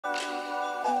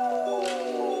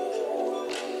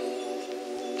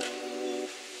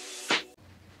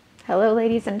Hello,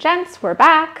 ladies and gents, we're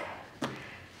back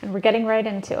and we're getting right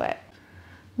into it.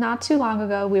 Not too long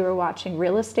ago, we were watching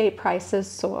real estate prices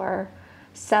soar,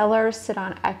 sellers sit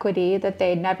on equity that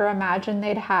they never imagined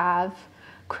they'd have,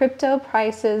 crypto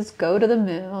prices go to the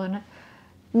moon,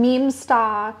 meme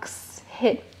stocks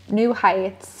hit new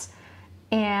heights,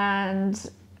 and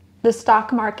the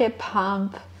stock market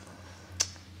pump,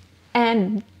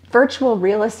 and virtual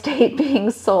real estate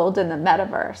being sold in the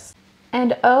metaverse.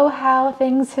 And oh, how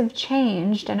things have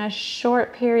changed in a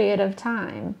short period of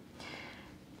time.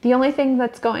 The only thing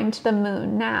that's going to the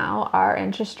moon now are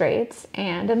interest rates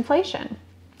and inflation.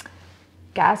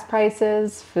 Gas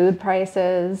prices, food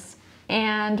prices,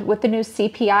 and with the new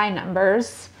CPI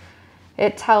numbers,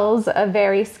 it tells a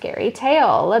very scary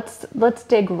tale. Let's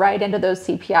dig right into those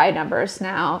CPI numbers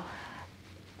now.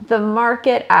 The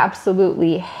market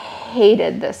absolutely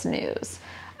hated this news.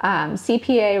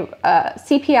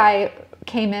 CPI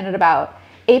came in at about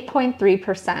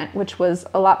 8.3%, which was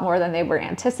a lot more than they were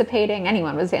anticipating,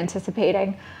 anyone was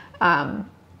anticipating.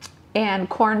 And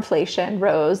core inflation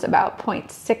rose about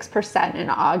 0.6% in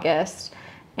August,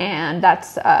 and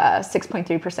that's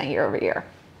 6.3% year over year.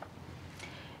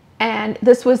 And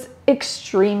this was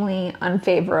extremely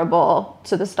unfavorable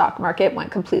to the stock market,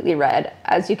 went completely red,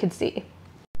 as you can see.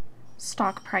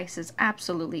 Stock prices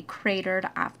absolutely cratered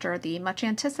after the much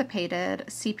anticipated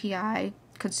CPI,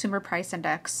 Consumer Price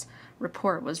Index,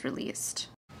 report was released.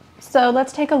 So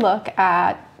let's take a look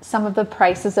at some of the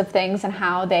prices of things and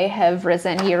how they have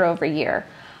risen year over year.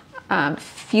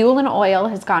 Fuel and oil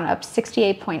has gone up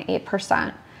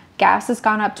 68.8%. Gas has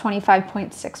gone up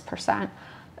 25.6%.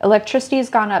 Electricity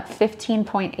has gone up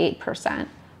 15.8%.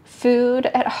 Food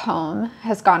at home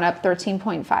has gone up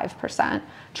 13.5%.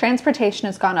 Transportation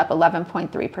has gone up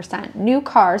 11.3%. New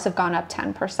cars have gone up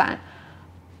 10%.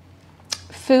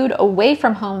 Food away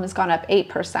from home has gone up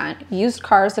 8%. Used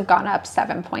cars have gone up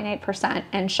 7.8%.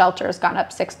 And shelter has gone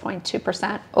up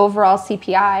 6.2%. Overall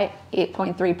CPI,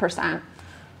 8.3%.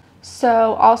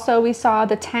 So also we saw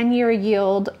the 10-year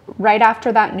yield right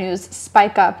after that news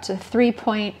spike up to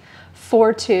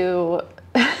 3.42,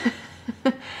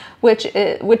 which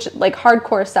like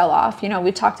hardcore sell-off. You know,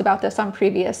 we talked about this on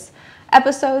previous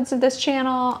episodes of this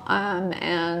channel,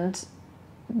 and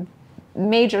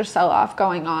major sell-off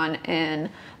going on in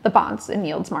the bonds and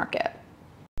yields market.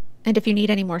 And if you need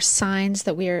any more signs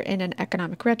that we are in an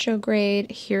economic retrograde,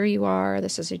 here you are.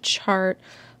 This is a chart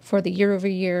for the year over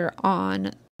year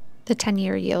on the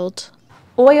 10-year yield.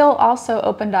 Oil also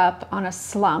opened up on a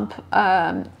slump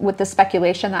with the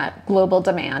speculation that global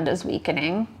demand is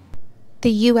weakening. The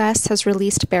U.S. has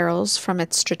released barrels from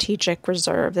its strategic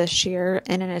reserve this year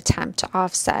in an attempt to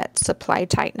offset supply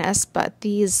tightness, but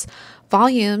these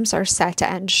volumes are set to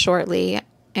end shortly,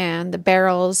 and the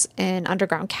barrels in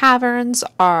underground caverns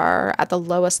are at the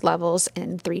lowest levels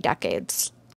in 3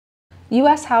 decades.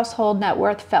 U.S. household net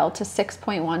worth fell to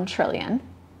 $6.1 trillion.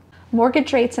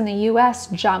 Mortgage rates in the U.S.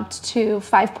 jumped to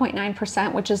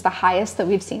 5.9%, which is the highest that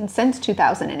we've seen since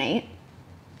 2008.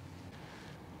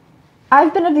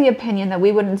 I've been of the opinion that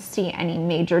we wouldn't see any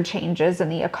major changes in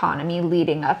the economy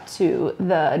leading up to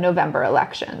the November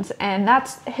elections. And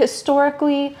that's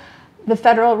historically, the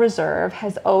Federal Reserve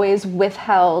has always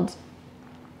withheld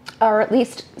or at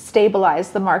least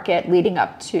stabilized the market leading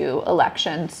up to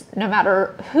elections. No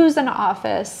matter who's in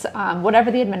office,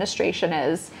 whatever the administration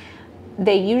is,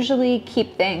 they usually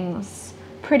keep things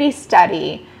pretty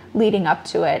steady leading up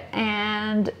to it.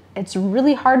 And it's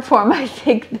really hard for them, I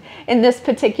think, in this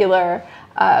particular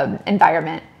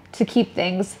environment to keep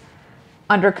things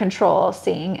under control,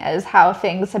 seeing as how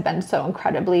things have been so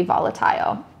incredibly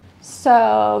volatile.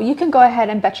 So you can go ahead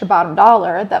and bet your bottom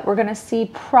dollar that we're going to see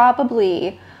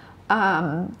probably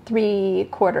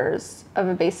 3/4 of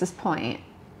a basis point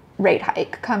rate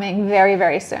hike coming very,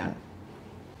 very soon.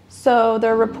 So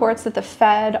there are reports that the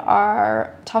Fed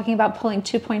are talking about pulling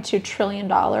 $2.2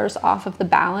 trillion off of the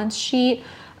balance sheet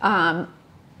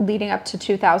leading up to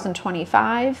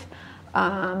 2025.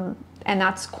 And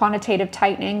that's quantitative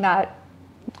tightening. That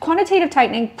quantitative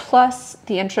tightening plus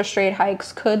the interest rate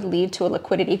hikes could lead to a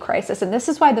liquidity crisis. And this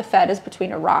is why the Fed is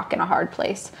between a rock and a hard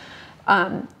place.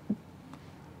 You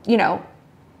know,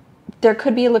 there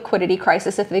could be a liquidity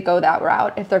crisis if they go that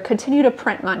route. If they continue to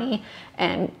print money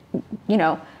and, you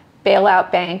know, bail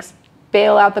out banks,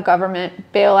 bail out the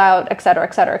government, bail out, et cetera,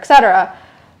 et cetera, et cetera,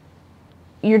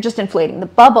 you're just inflating the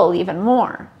bubble even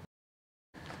more.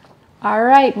 All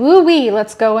right, woo-wee,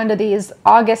 let's go into these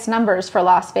August numbers for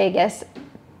Las Vegas.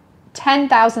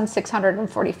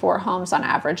 10,644 homes on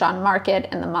average on market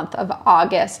in the month of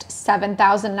August,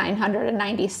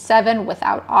 7,997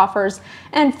 without offers,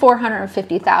 and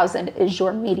 450,000 is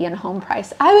your median home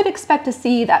price. I would expect to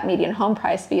see that median home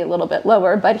price be a little bit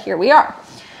lower, but here we are.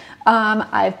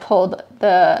 I've pulled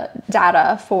the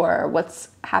data for what's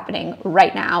happening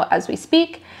right now as we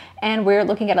speak, and we're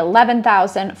looking at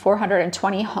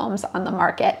 11,420 homes on the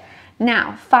market.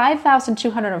 Now,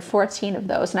 5,214 of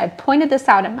those, and I pointed this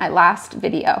out in my last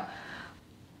video,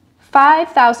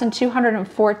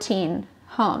 5,214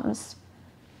 homes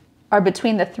are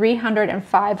between the $300,000 and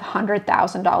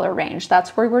 $500,000 range.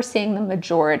 That's where we're seeing the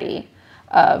majority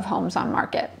of homes on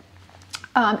market.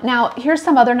 Now, here's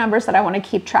some other numbers that I want to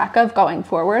keep track of going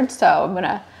forward. So I'm going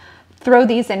to throw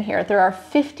these in here. There are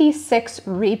 56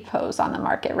 repos on the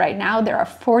market right now. There are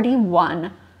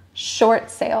 41 short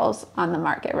sales on the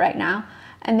market right now,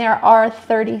 and there are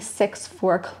 36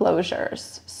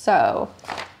 foreclosures. So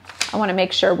I want to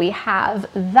make sure we have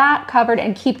that covered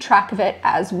and keep track of it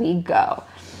as we go.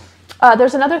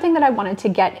 There's another thing that I wanted to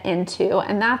get into,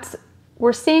 and that's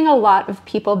we're seeing a lot of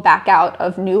people back out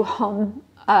of new home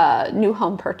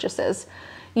purchases.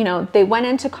 You know, they went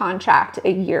into contract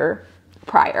a year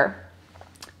prior,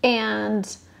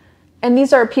 and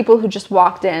these are people who just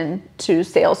walked in to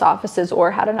sales offices or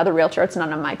had another realtor. It's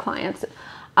none of my clients.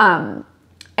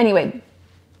 Anyway,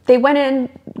 they went in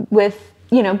with,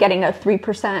 you know, getting a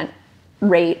 3%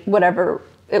 rate, whatever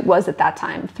it was at that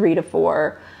time, 3 to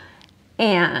 4.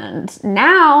 And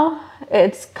now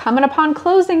it's coming upon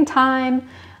closing time,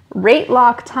 rate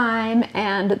lock time,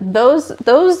 and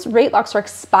those rate locks are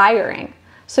expiring.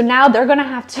 So now they're going to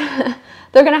have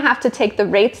to take the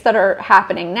rates that are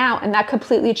happening now, and that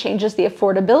completely changes the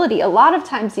affordability. A lot of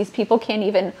times these people can't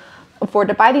even afford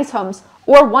to buy these homes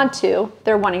or want to.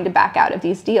 They're wanting to back out of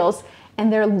these deals,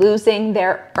 and they're losing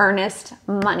their earnest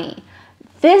money.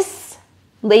 This,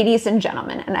 ladies and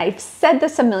gentlemen, and I've said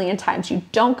this a million times, you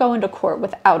don't go into court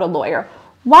without a lawyer.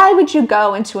 Why would you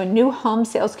go into a new home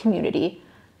sales community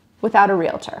without a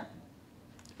realtor?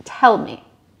 Tell me.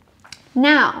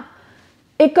 Now,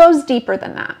 it goes deeper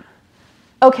than that.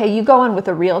 Okay, you go in with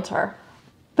a realtor,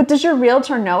 but does your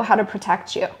realtor know how to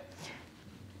protect you?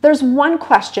 There's one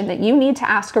question that you need to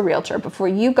ask a realtor before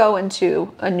you go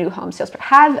into a new home sales.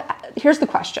 Here's the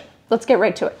question. Let's get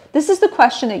right to it. This is the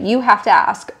question that you have to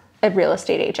ask a real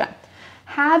estate agent.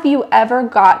 Have you ever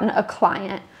gotten a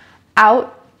client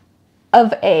out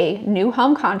of a new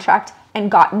home contract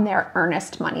and gotten their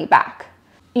earnest money back?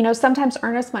 You know, sometimes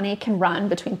earnest money can run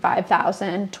between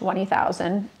 $5,000,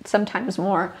 $20,000, sometimes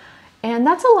more. And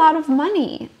that's a lot of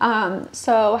money.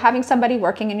 So having somebody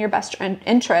working in your best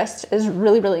interest is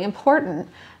really, really important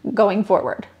going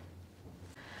forward.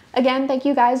 Again, thank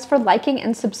you guys for liking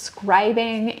and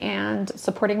subscribing and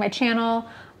supporting my channel.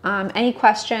 Any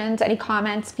questions, any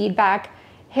comments, feedback,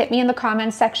 hit me in the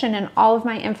comments section, and all of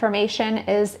my information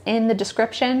is in the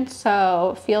description.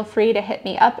 So feel free to hit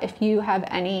me up if you have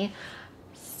any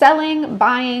selling,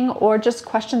 buying, or just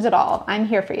questions at all. I'm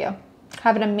here for you.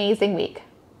 Have an amazing week.